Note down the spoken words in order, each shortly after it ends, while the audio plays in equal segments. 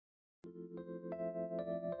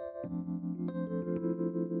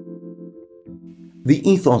The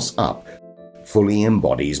ETHOS Up fully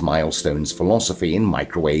embodies Milestone's philosophy in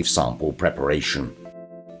microwave sample preparation.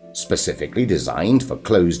 Specifically designed for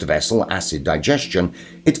closed-vessel acid digestion,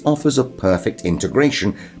 it offers a perfect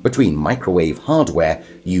integration between microwave hardware,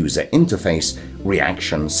 user interface,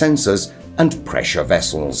 reaction sensors, and pressure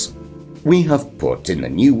vessels. We have put in the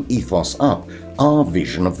new ETHOS Up our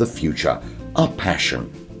vision of the future, our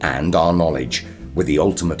passion, and our knowledge, with the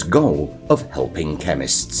ultimate goal of helping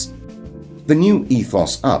chemists. The new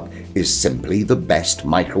ETHOS Up is simply the best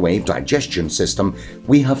microwave digestion system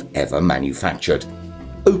we have ever manufactured.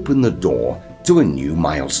 Open the door to a new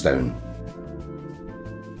milestone.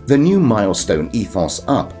 The new Milestone ETHOS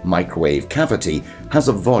Up microwave cavity has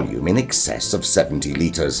a volume in excess of 70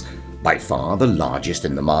 litres, by far the largest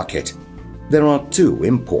in the market. There are two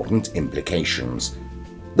important implications.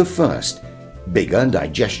 The first, bigger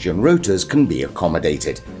digestion rotors can be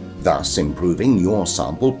accommodated, thus improving your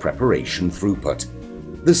sample preparation throughput.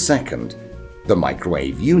 The second, the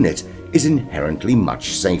microwave unit is inherently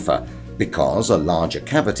much safer, because a larger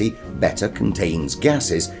cavity better contains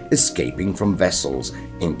gases escaping from vessels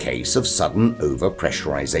in case of sudden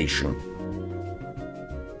overpressurization.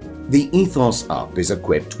 The ETHOS Up is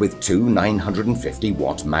equipped with two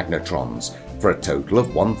 950-watt magnetrons for a total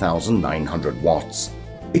of 1,900 watts.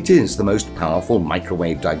 It is the most powerful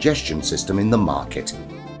microwave digestion system in the market.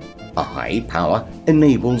 A high power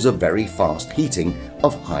enables a very fast heating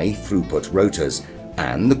of high-throughput rotors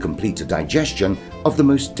and the complete digestion of the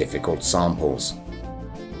most difficult samples.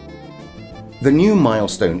 The new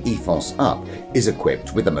Milestone ETHOS Up is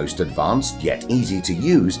equipped with the most advanced yet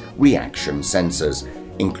easy-to-use reaction sensors,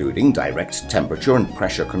 including direct temperature and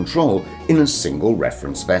pressure control in a single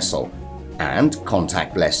reference vessel, and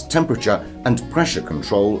contactless temperature and pressure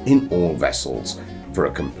control in all vessels, for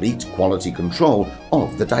a complete quality control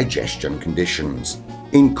of the digestion conditions.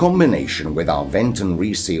 In combination with our vent and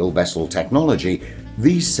reseal vessel technology,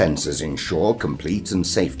 these sensors ensure complete and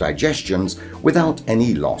safe digestions without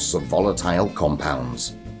any loss of volatile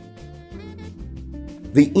compounds.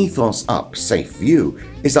 The ETHOS Up Safe View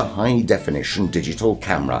is a high-definition digital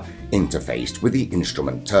camera interfaced with the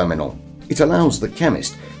instrument terminal. It allows the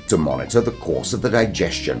chemist to monitor the course of the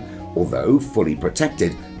digestion, although fully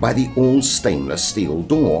protected by the all-stainless steel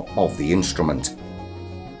door of the instrument.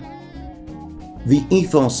 The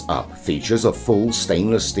ETHOS Up features a full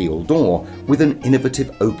stainless steel door with an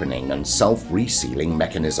innovative opening and self-resealing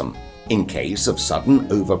mechanism. In case of sudden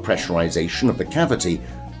overpressurization of the cavity,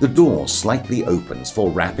 the door slightly opens for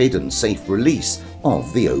rapid and safe release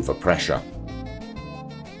of the overpressure.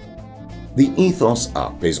 The ETHOS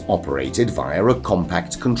Up is operated via a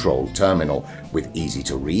compact control terminal with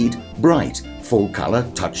easy-to-read, bright, full-color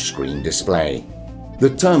touchscreen display.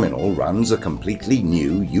 The terminal runs a completely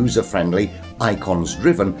new, user-friendly,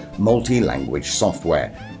 icons-driven, multi-language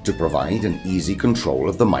software to provide an easy control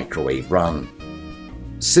of the microwave run.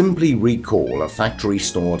 Simply recall a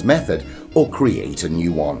factory-stored method or create a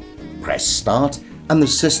new one. Press Start and the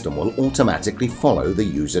system will automatically follow the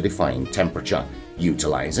user-defined temperature,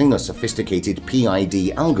 utilizing a sophisticated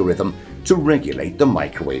PID algorithm to regulate the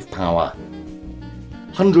microwave power.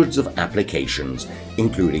 Hundreds of applications,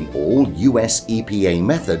 including all US EPA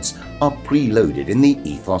methods, are preloaded in the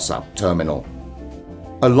ETHOS Up terminal.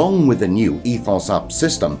 Along with the new ETHOS Up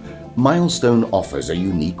system, Milestone offers a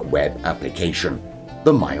unique web application,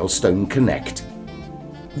 the Milestone Connect.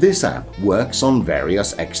 This app works on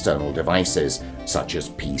various external devices, such as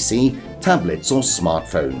PC, tablets or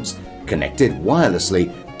smartphones, connected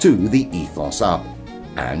wirelessly to the ETHOS Up,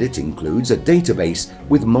 and it includes a database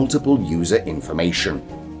with multiple user information,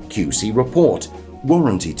 QC report,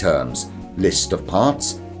 warranty terms, list of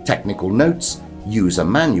parts, technical notes, user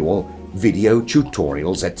manual, video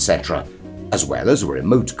tutorials, etc., as well as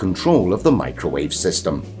remote control of the microwave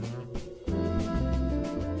system.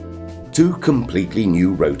 Two completely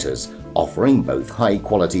new rotors, offering both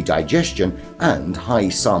high-quality digestion and high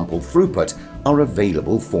sample throughput, are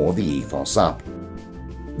available for the ETHOS Up.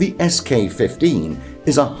 The SK15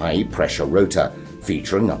 is a high-pressure rotor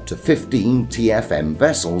featuring up to 15 TFM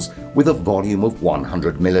vessels with a volume of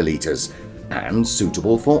 100 milliliters and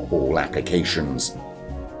suitable for all applications.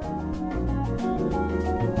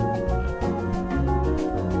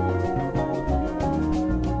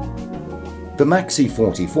 The Maxi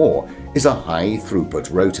 44 is a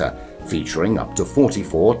high-throughput rotor featuring up to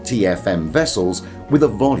 44 TFM vessels with a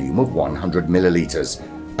volume of 100 milliliters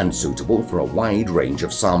and suitable for a wide range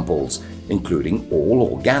of samples, including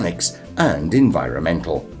all organics and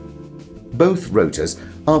environmental. Both rotors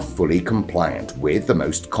are fully compliant with the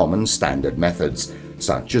most common standard methods,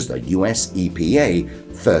 such as the US EPA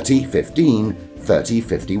 3015,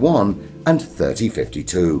 3051, and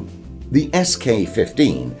 3052. The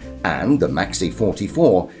SK15 and the Maxi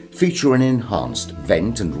 44 feature an enhanced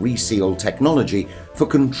vent and reseal technology for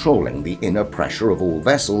controlling the inner pressure of all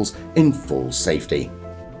vessels in full safety.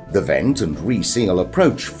 The vent and reseal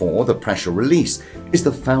approach for the pressure release is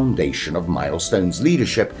the foundation of Milestone's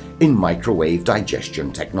leadership in microwave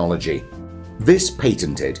digestion technology. This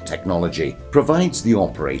patented technology provides the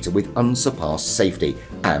operator with unsurpassed safety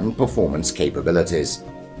and performance capabilities.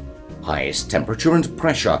 Highest temperature and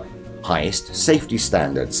pressure, highest safety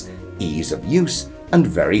standards, ease of use, and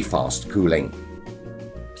very fast cooling.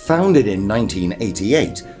 Founded in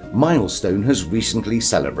 1988, Milestone has recently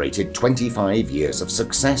celebrated 25 years of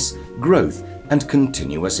success, growth, and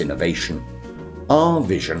continuous innovation. Our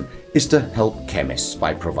vision is to help chemists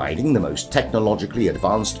by providing the most technologically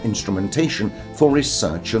advanced instrumentation for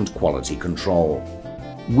research and quality control.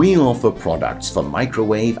 We offer products for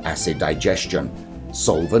microwave acid digestion,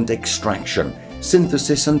 solvent extraction,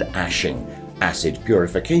 synthesis and ashing, acid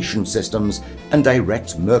purification systems, and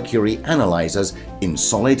direct mercury analyzers in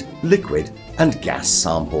solid, liquid, and gas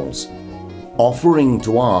samples. Offering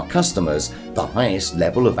to our customers the highest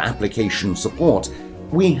level of application support,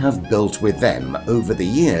 we have built with them over the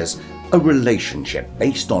years a relationship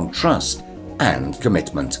based on trust and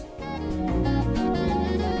commitment.